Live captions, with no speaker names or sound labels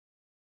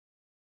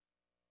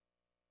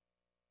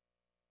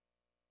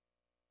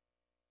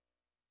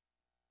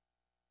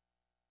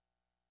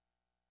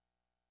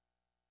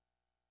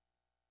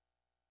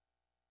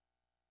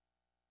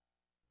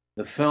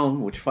The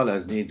film which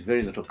follows needs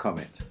very little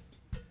comment.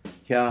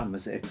 Here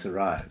Miss X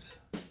arrives.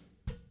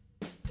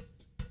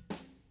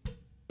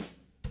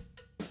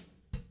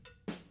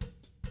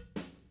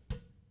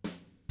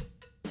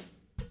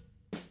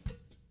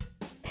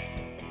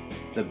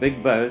 The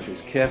big boat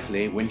is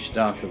carefully winched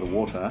down to the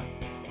water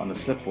on a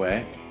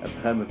slipway at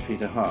the home of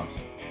Peter Haas,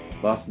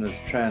 Bothner's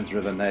Trans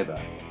River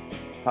neighbour.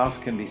 Haas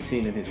can be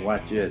seen in his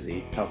white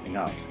jersey helping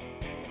out.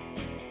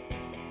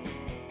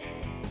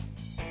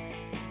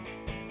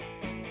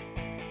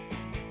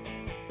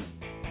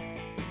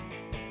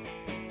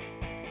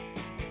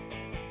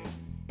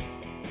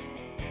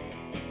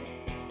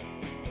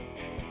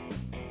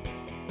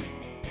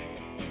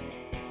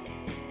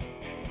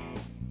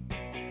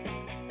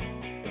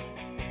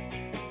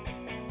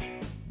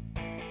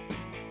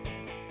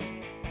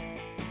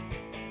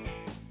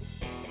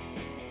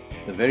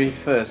 The very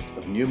first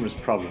of numerous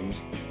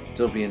problems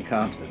still be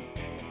encountered.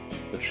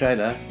 The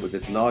trailer, with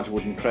its large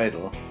wooden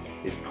cradle,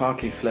 is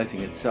partly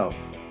floating itself,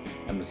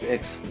 and Miss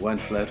X won't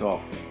float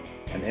off,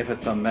 and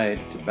efforts are made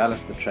to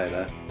ballast the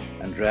trailer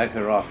and drag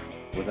her off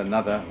with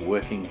another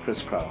working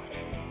Chris Craft.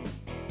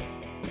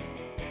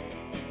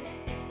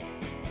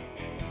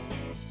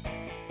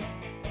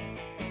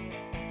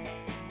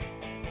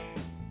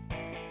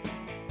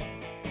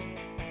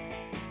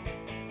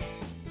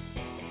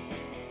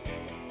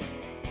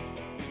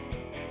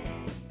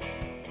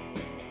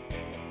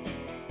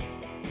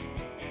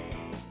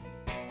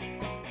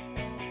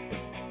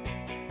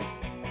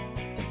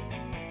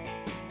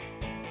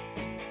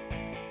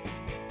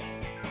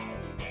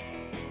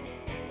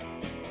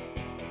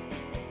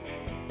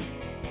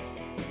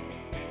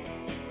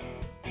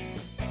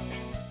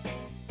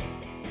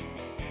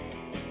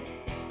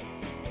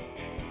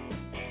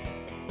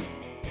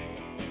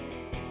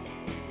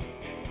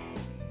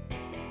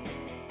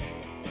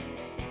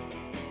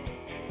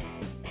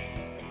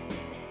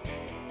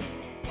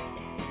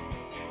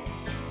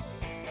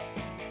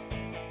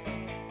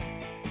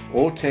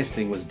 All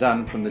testing was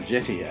done from the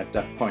jetty at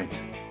Duck Point.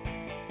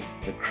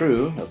 The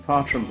crew,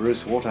 apart from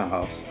Bruce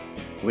Waterhouse,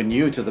 were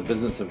new to the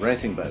business of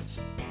racing boats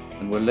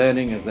and were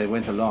learning as they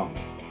went along.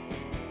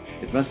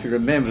 It must be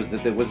remembered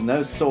that there was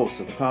no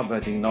source of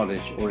powerboating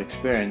knowledge or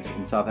experience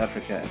in South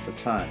Africa at the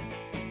time.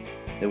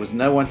 There was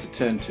no one to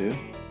turn to,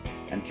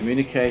 and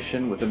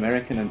communication with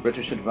American and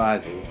British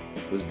advisors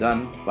was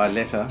done by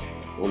letter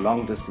or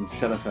long-distance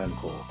telephone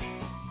call.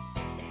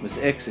 Miss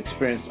X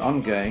experienced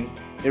ongoing,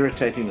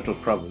 irritating little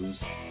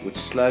problems which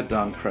slowed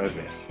down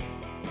progress.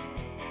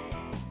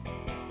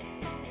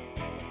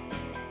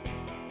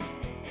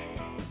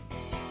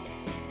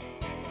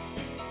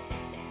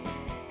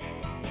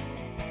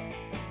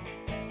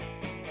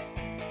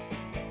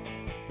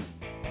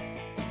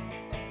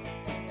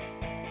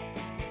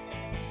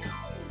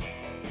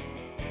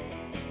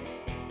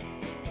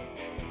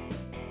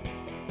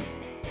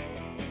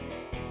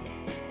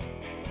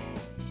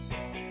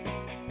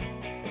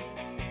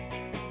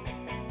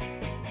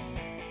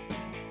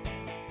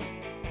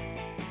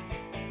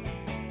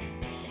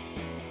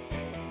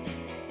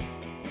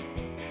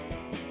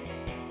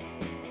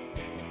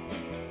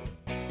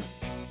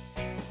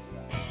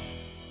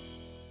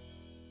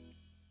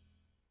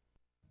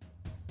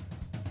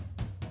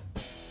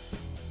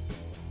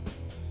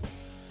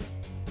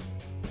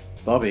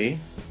 Bobby,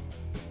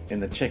 in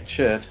the checked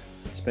shirt,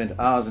 spent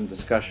hours in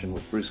discussion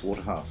with Bruce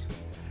Waterhouse,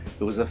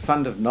 who was a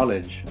fund of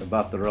knowledge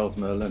about the Rolls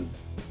Merlin,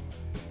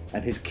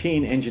 and his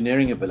keen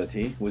engineering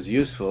ability was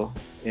useful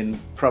in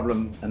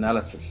problem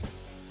analysis.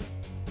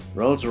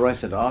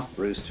 Rolls-Royce had asked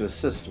Bruce to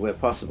assist where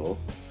possible,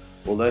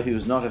 although he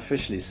was not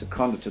officially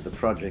seconded to the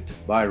project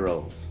by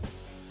Rolls.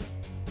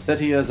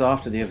 30 years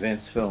after the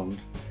events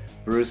filmed,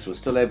 Bruce was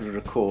still able to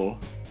recall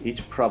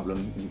each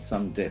problem in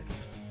some depth.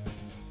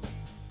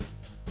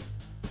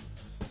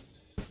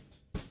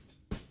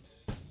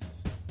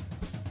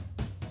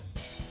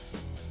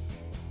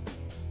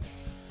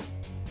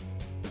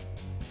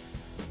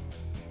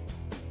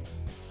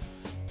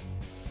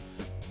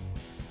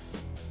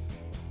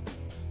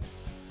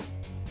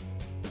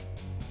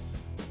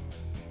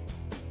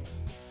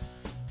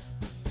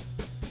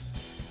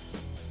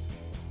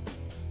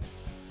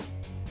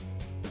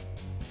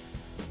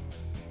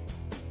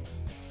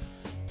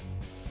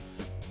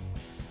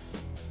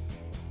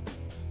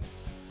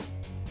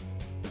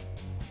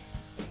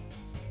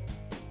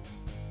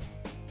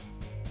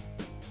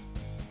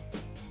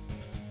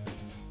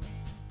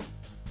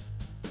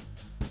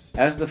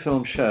 As the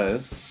film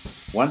shows,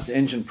 once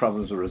engine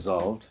problems were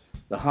resolved,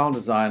 the hull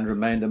design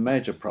remained a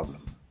major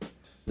problem.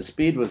 The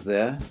speed was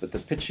there, but the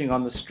pitching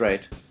on the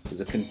straight was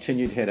a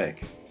continued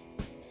headache.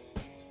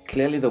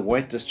 Clearly the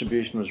weight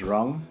distribution was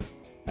wrong,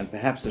 and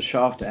perhaps the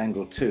shaft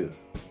angle too.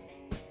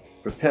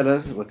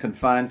 Propellers were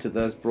confined to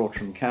those brought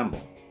from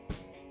Campbell.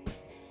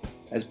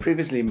 As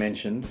previously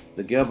mentioned,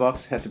 the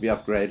gearbox had to be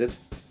upgraded,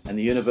 and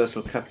the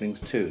universal couplings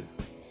too.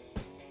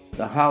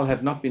 The hull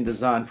had not been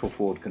designed for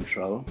forward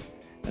control,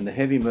 and the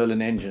heavy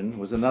Merlin engine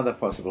was another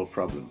possible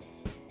problem.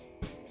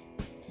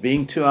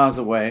 Being 2 hours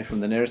away from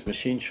the nearest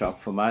machine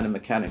shop for minor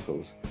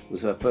mechanicals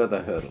was a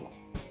further hurdle.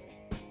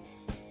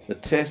 The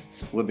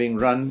tests were being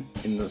run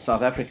in the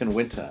South African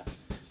winter,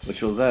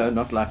 which, although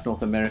not like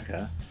North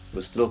America,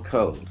 was still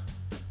cold,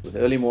 with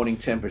early morning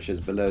temperatures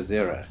below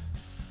zero.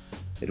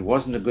 It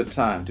wasn't a good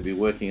time to be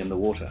working in the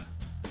water.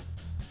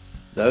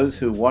 Those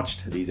who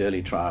watched these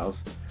early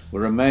trials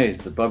were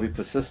amazed that Bobby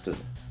persisted,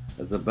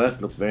 as the boat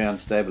looked very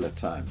unstable at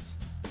times.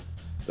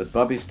 But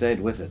Bobby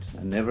stayed with it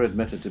and never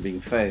admitted to being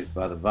fazed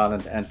by the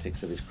violent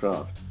antics of his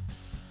craft.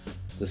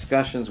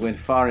 Discussions went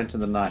far into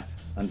the night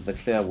under the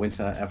clear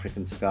winter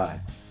African sky,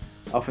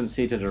 often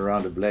seated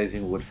around a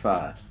blazing wood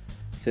fire,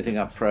 setting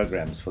up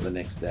programs for the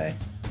next day.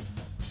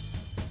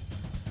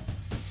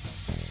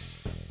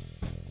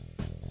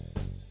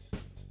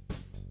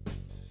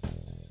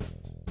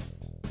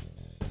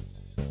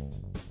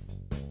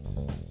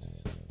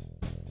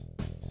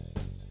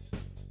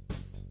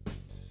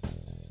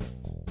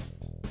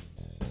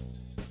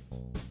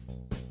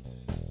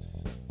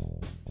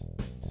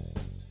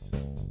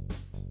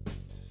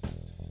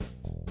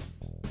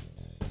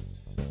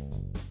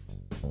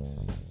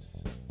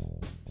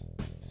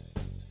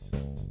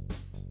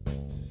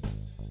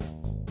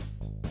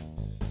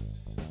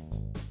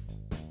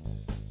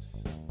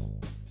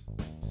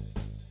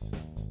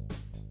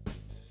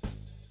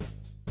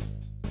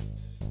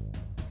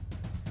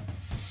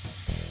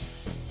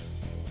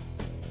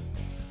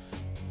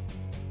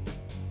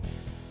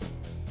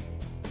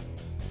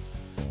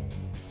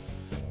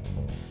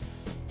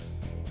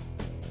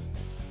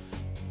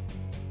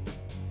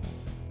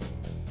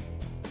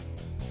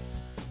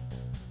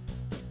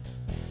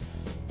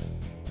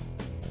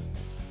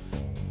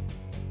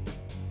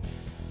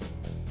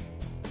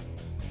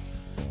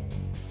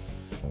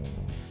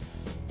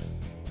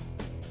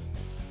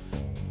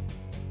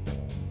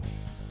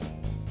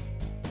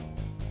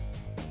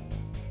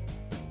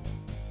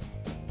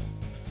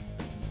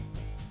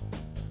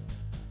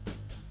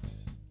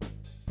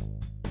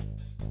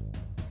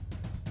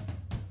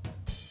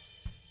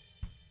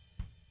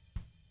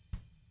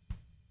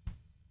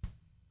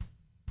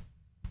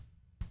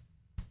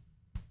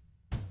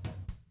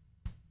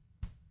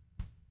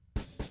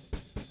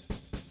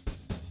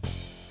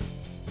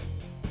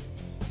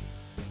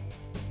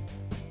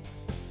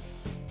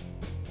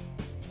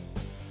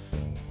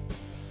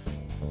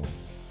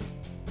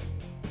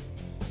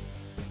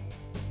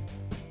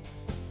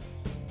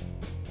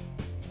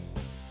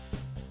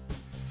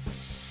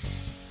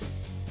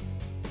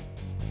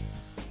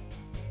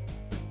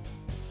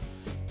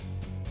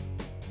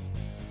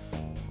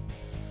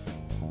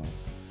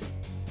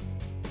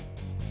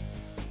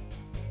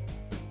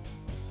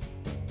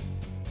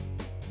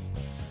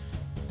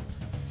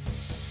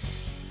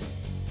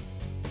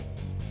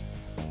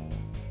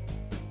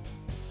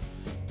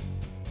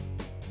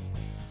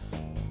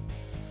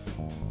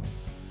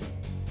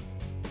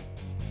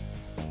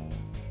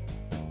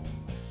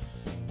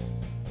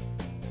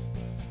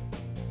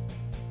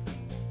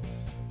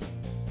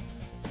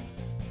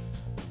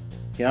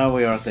 Here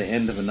we are at the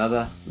end of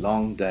another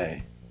long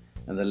day,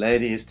 and the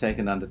lady is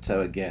taken under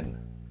tow again,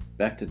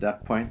 back to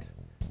Duck Point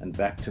and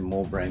back to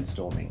more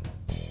brainstorming.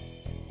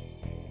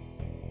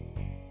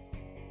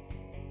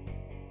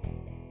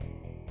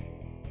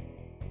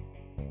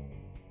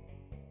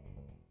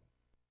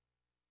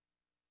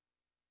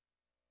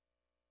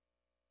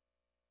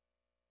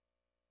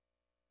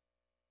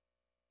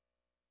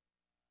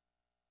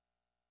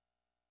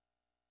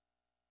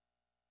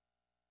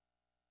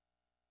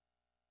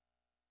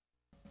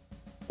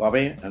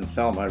 Bobby and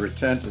Thelma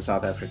returned to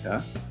South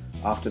Africa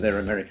after their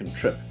American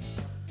trip,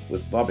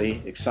 with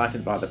Bobby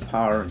excited by the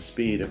power and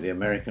speed of the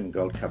American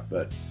Gold Cup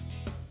boats.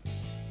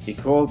 He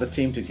called the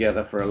team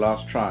together for a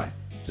last try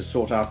to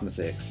sort out Miss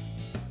X,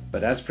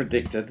 but as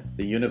predicted,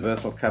 the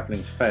universal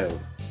couplings failed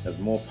as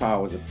more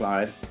power was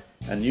applied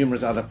and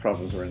numerous other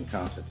problems were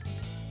encountered.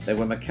 They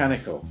were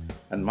mechanical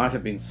and might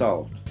have been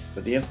solved,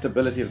 but the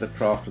instability of the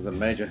craft was a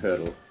major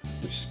hurdle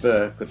which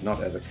Spur could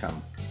not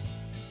overcome.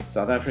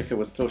 South Africa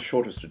was still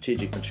short of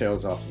strategic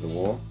materials after the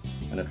war,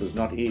 and it was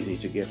not easy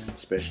to get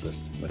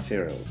specialist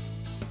materials.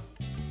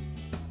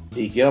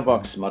 The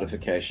gearbox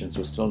modifications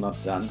were still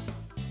not done,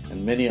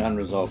 and many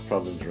unresolved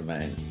problems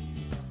remained.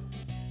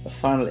 A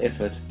final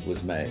effort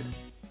was made.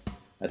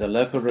 At a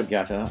local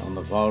regatta on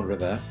the Vaal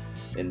River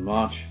in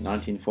March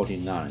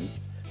 1949,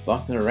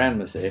 Bothner ran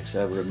Miss X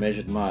over a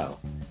measured mile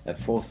at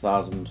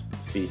 4,000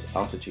 feet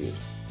altitude.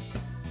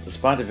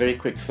 Despite a very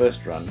quick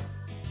first run,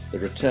 the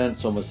return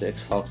saw Miss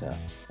X falter,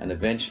 and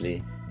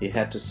eventually he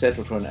had to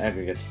settle for an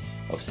aggregate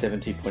of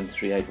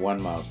 70.381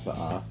 miles per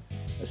hour,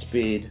 a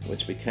speed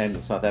which became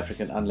the South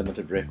African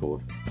unlimited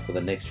record for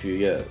the next few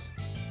years,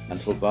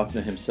 until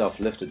Bothner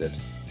himself lifted it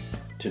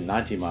to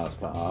 90 miles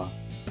per hour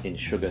in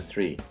Sugar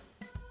 3.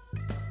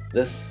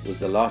 This was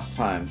the last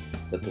time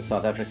that the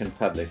South African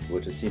public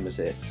were to see Miss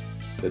X,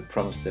 who had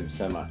promised them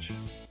so much.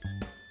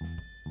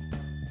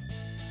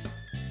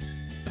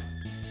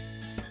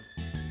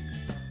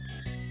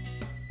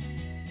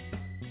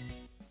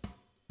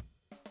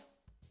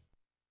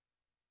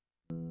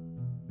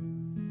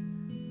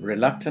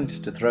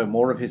 Reluctant to throw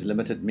more of his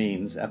limited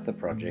means at the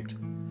project,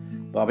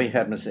 Bobby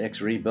had Miss X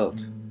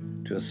rebuilt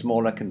to a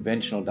smaller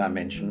conventional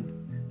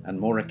dimension and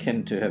more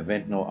akin to her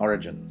Ventnor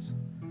origins.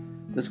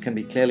 This can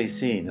be clearly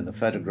seen in the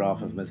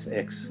photograph of Miss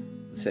X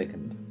II.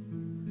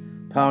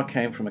 Power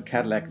came from a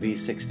Cadillac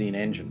V16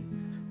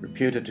 engine,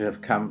 reputed to have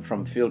come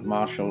from Field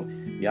Marshal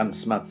Jan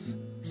Smuts'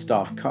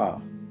 staff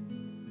car.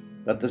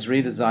 But this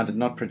redesign did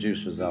not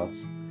produce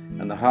results,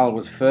 and the hull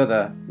was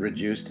further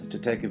reduced to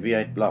take a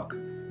V8 block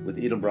with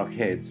Edelbrock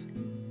heads,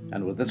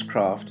 and with this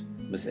craft,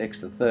 Miss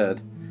X III,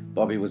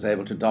 Bobby was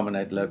able to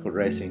dominate local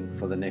racing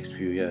for the next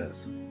few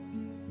years.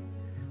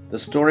 The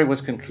story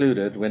was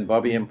concluded when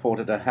Bobby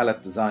imported a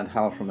Hallett-designed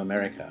hull from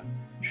America,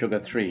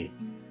 Sugar 3,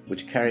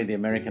 which carried the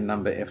American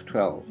number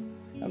F12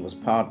 and was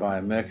powered by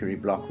a Mercury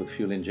block with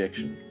fuel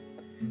injection.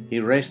 He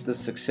raced this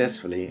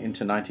successfully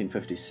into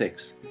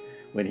 1956,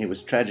 when he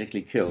was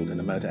tragically killed in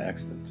a motor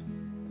accident.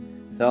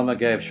 Thelma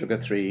gave Sugar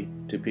 3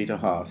 to Peter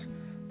Haas,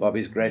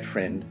 Bobby's great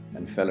friend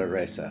and fellow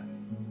racer.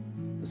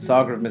 The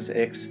saga of Miss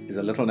X is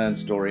a little-known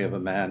story of a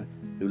man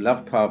who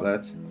loved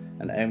powerboats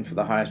and aimed for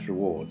the highest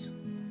rewards.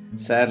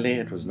 Sadly,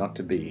 it was not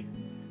to be.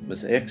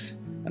 Miss X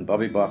and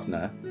Bobby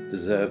Bothner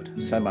deserved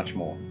so much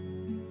more.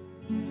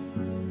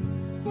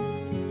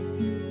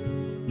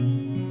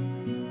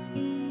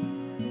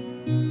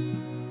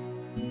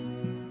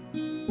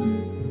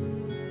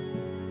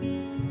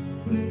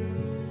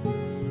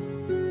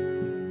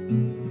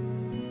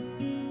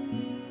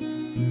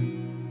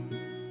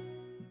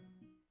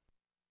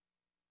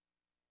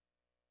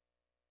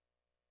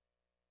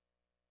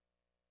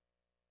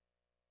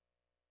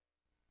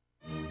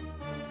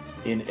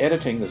 In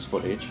editing this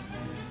footage,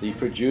 the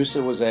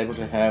producer was able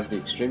to have the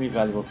extremely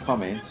valuable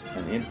comment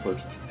and input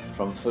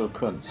from Phil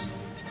Kuntz,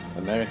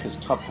 America's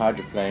top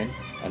hydroplane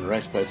and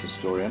raceboat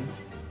historian,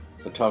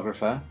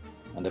 photographer,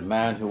 and a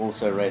man who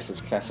also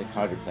races classic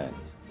hydroplanes.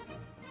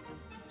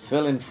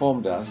 Phil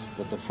informed us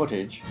that the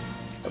footage,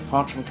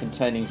 apart from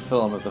containing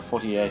film of the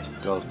 '48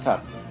 Gold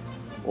Cup,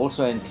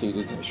 also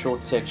included a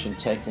short section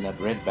taken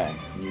at Red Bank,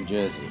 New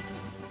Jersey.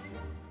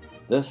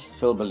 This,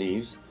 Phil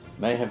believes,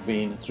 may have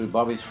been through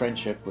Bobby's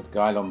friendship with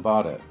Guy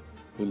Lombardo,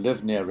 who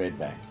lived near Red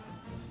Bank,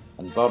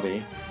 and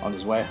Bobby, on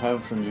his way home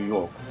from New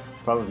York,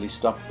 probably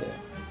stopped there.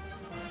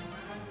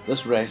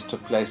 This race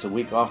took place a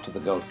week after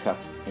the Gold Cup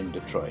in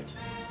Detroit.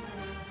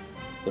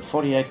 The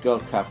 '48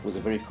 Gold Cup was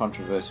a very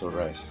controversial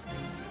race.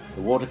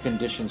 The water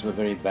conditions were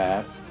very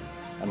bad,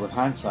 and with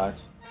hindsight,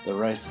 the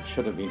race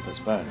should have been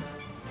postponed.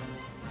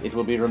 It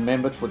will be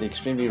remembered for the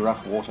extremely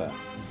rough water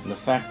and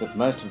the fact that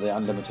most of the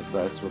unlimited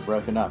boats were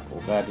broken up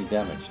or badly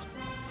damaged.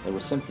 They were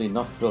simply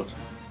not built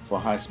for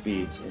high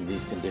speeds in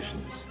these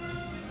conditions.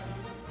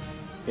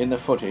 In the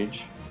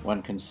footage,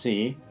 one can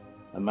see,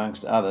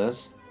 amongst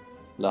others,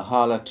 La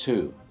Hala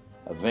II,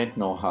 a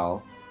Ventnor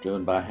hull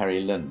driven by Harry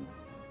Lynn,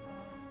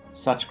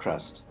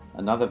 Suchcrust,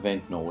 another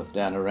Ventnor with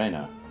Dan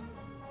Arena,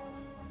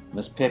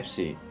 Miss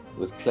Pepsi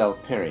with Clell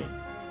Perry,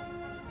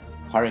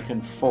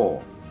 Hurricane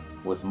 4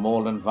 with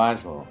Morland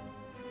Weisel,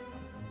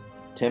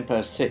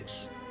 Tempo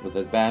 6 with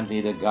the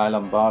bandleader Guy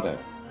Lombardo,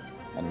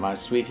 and My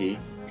Sweetie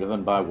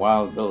driven by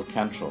Wild Bill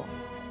Cantrell.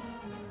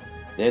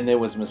 Then there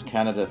was Miss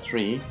Canada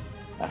 3,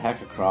 a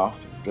hacker craft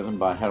driven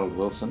by Harold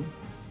Wilson,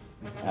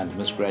 and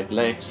Miss Great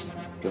Lakes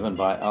driven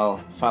by Al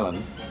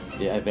Fallon,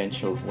 the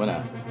eventual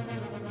winner.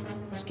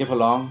 Skip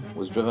Along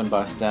was driven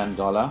by Stan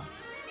Dollar,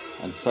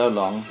 and So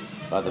Long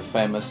by the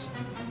famous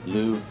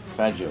Lou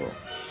Faggio.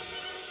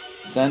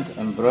 Sant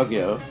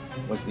Ambrogio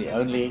was the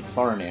only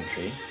foreign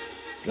entry,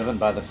 driven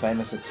by the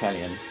famous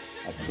Italian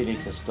Achille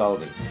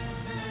Castaldi,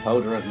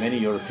 holder of many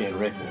European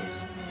records,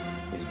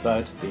 his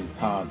boat being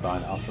powered by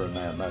an Alfa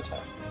Romeo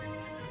motor.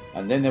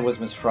 And then there was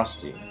Miss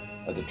Frosty,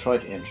 a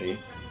Detroit entry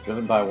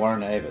driven by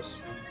Warren Avis,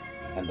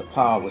 and the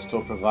power was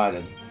still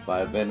provided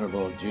by a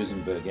venerable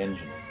Duesenberg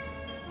engine.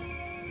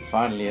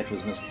 Finally, it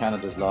was Miss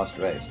Canada's last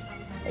race,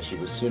 as she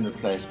was soon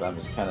replaced by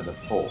Miss Canada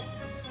 4,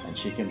 and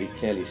she can be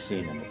clearly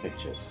seen in the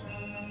pictures.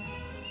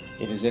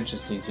 It is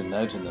interesting to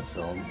note in the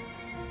film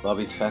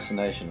Bobby's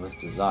fascination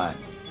with design,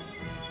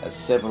 as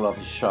several of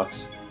his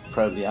shots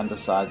probe the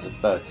undersides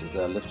of boats as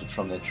they are lifted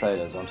from their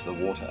trailers onto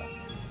the water,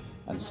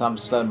 and some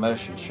slow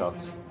motion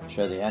shots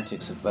show the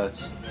antics of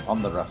boats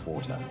on the rough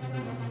water.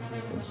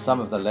 In some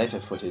of the later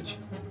footage,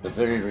 the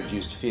very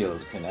reduced field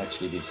can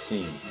actually be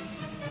seen.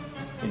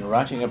 In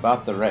writing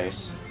about the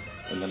race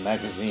in the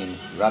magazine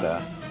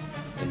Rudder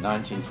in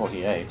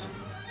 1948,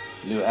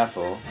 Lou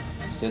Apple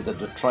said the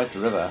Detroit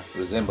River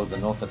resembled the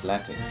North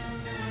Atlantic.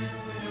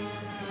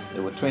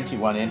 There were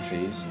 21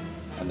 entries,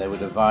 and they were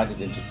divided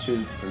into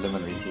 2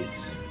 preliminary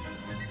heats.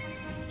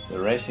 The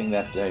racing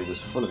that day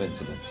was full of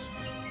incidents.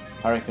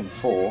 Hurricane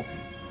 4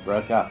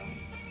 broke up,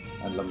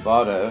 and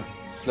Lombardo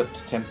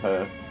flipped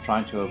Tempo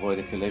trying to avoid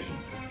a collision,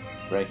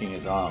 breaking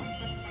his arm.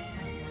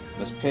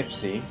 Miss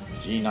Pepsi,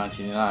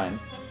 G99,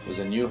 was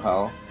a new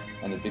hull,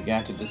 and it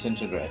began to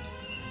disintegrate.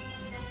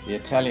 The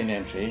Italian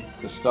entry,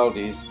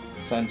 Castaldi's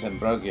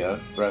Sant'Ambrogio,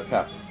 broke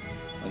up,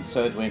 and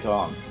so it went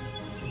on.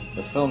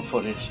 The film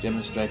footage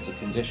demonstrates the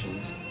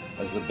conditions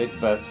as the big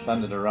boats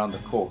thundered around the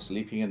course,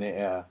 leaping in the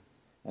air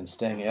and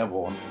staying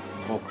airborne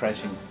before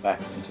crashing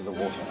back into the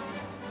water.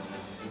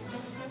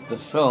 The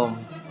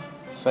film,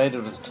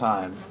 faded with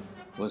time,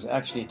 was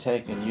actually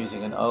taken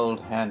using an old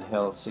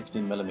handheld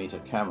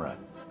 16mm camera,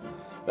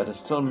 but it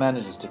still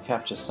manages to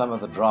capture some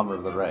of the drama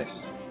of the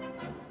race.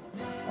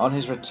 On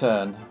his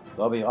return,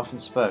 Bobby often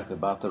spoke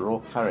about the raw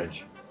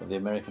courage of the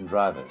American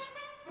drivers.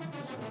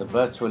 The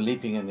boats were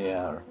leaping in the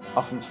air,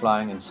 often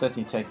flying and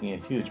certainly taking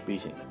a huge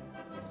beating.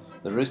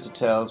 The rooster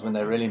tails, when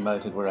they really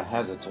motored, were a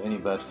hazard to any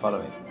boat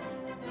following.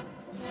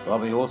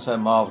 Bobby also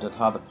marveled at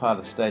how the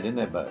pilots stayed in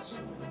their boats,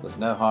 with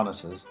no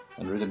harnesses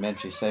and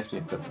rudimentary safety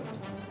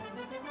equipment.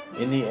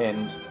 In the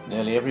end,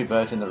 nearly every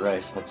boat in the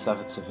race had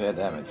suffered severe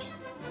damage,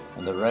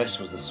 and the race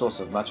was the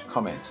source of much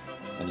comment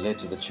and led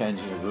to the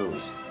changing of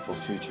rules for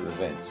future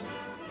events.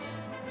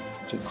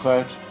 To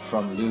quote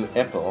from Lou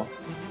Epple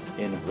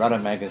in Rudder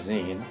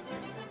magazine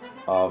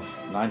of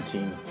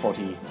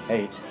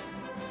 1948,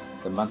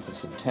 the month of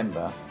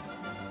September,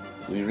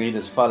 we read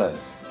as follows,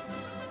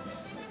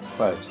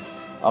 quote,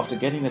 "After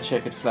getting the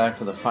checkered flag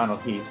for the final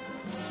heat,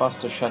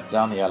 Foster shut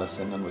down the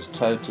Allison and was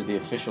towed to the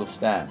official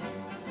stand,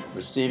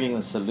 receiving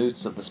the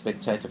salutes of the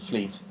spectator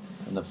fleet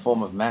in the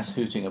form of mass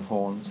hooting of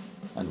horns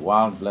and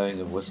wild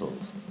blowing of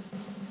whistles.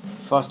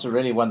 Foster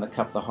really won the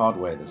cup the hard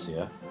way this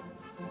year.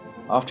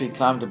 After he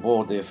climbed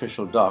aboard the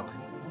official dock,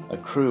 a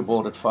crew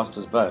boarded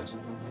Foster's boat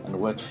and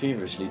worked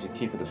feverishly to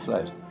keep it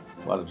afloat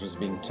while it was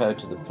being towed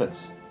to the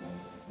pits.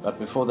 But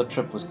before the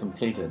trip was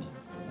completed,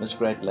 Miss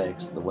Great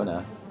Lakes, the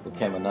winner,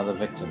 became another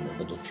victim of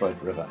the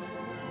Detroit River."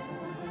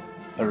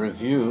 A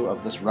review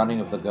of this running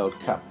of the Gold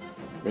Cup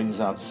brings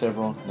out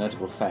several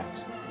notable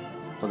facts.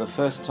 For the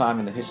first time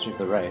in the history of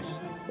the race,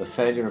 the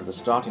failure of the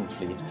starting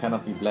fleet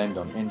cannot be blamed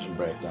on engine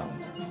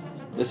breakdowns.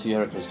 This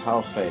year it was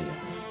hull failure,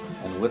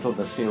 and whittled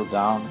the field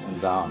down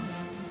and down.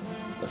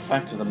 The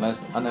fact of the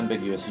most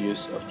unambiguous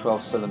use of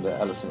 12-cylinder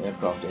Allison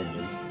aircraft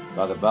engines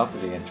by the bulk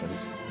of the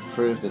entrants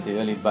proved that the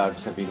early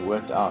bugs have been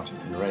worked out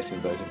in racing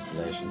boat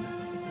installation,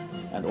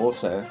 and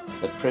also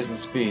that present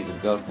speeds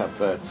of Gold Cup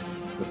boats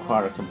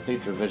require a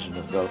complete revision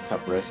of Gold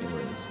Cup racing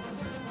rules.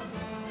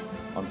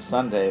 On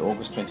Sunday,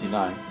 August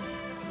 29th,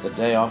 the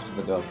day after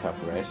the Gold Cup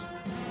race,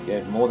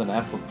 gave more than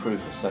ample proof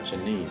of such a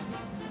need.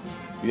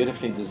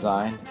 Beautifully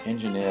designed,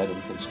 engineered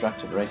and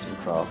constructed racing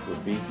craft were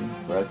beaten,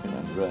 broken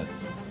and ruined,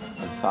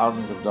 and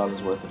thousands of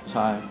dollars worth of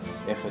time,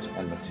 effort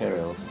and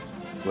materials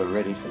were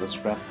ready for the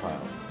scrap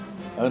pile,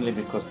 only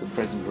because the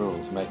present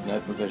rules make no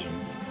provision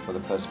for the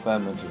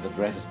postponement of the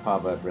greatest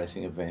powerboat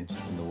racing event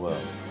in the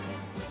world.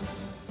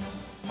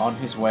 On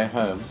his way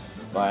home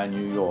via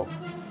New York,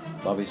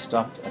 Bobby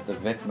stopped at the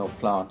Vecnor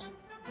plant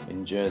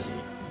in Jersey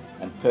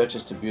and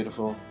purchased a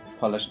beautiful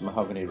polished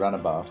mahogany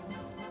runabout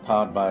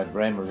powered by a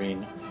Grey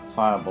Marine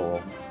Fireball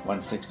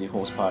 160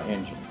 horsepower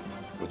engine,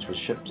 which was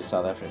shipped to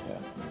South Africa.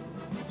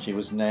 She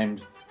was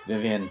named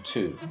Vivian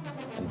II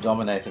and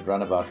dominated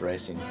runabout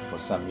racing for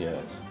some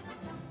years.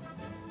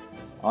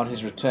 On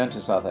his return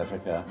to South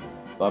Africa,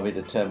 Bobby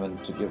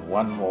determined to give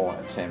one more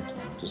attempt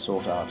to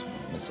sort out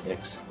Miss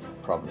X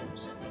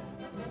problems.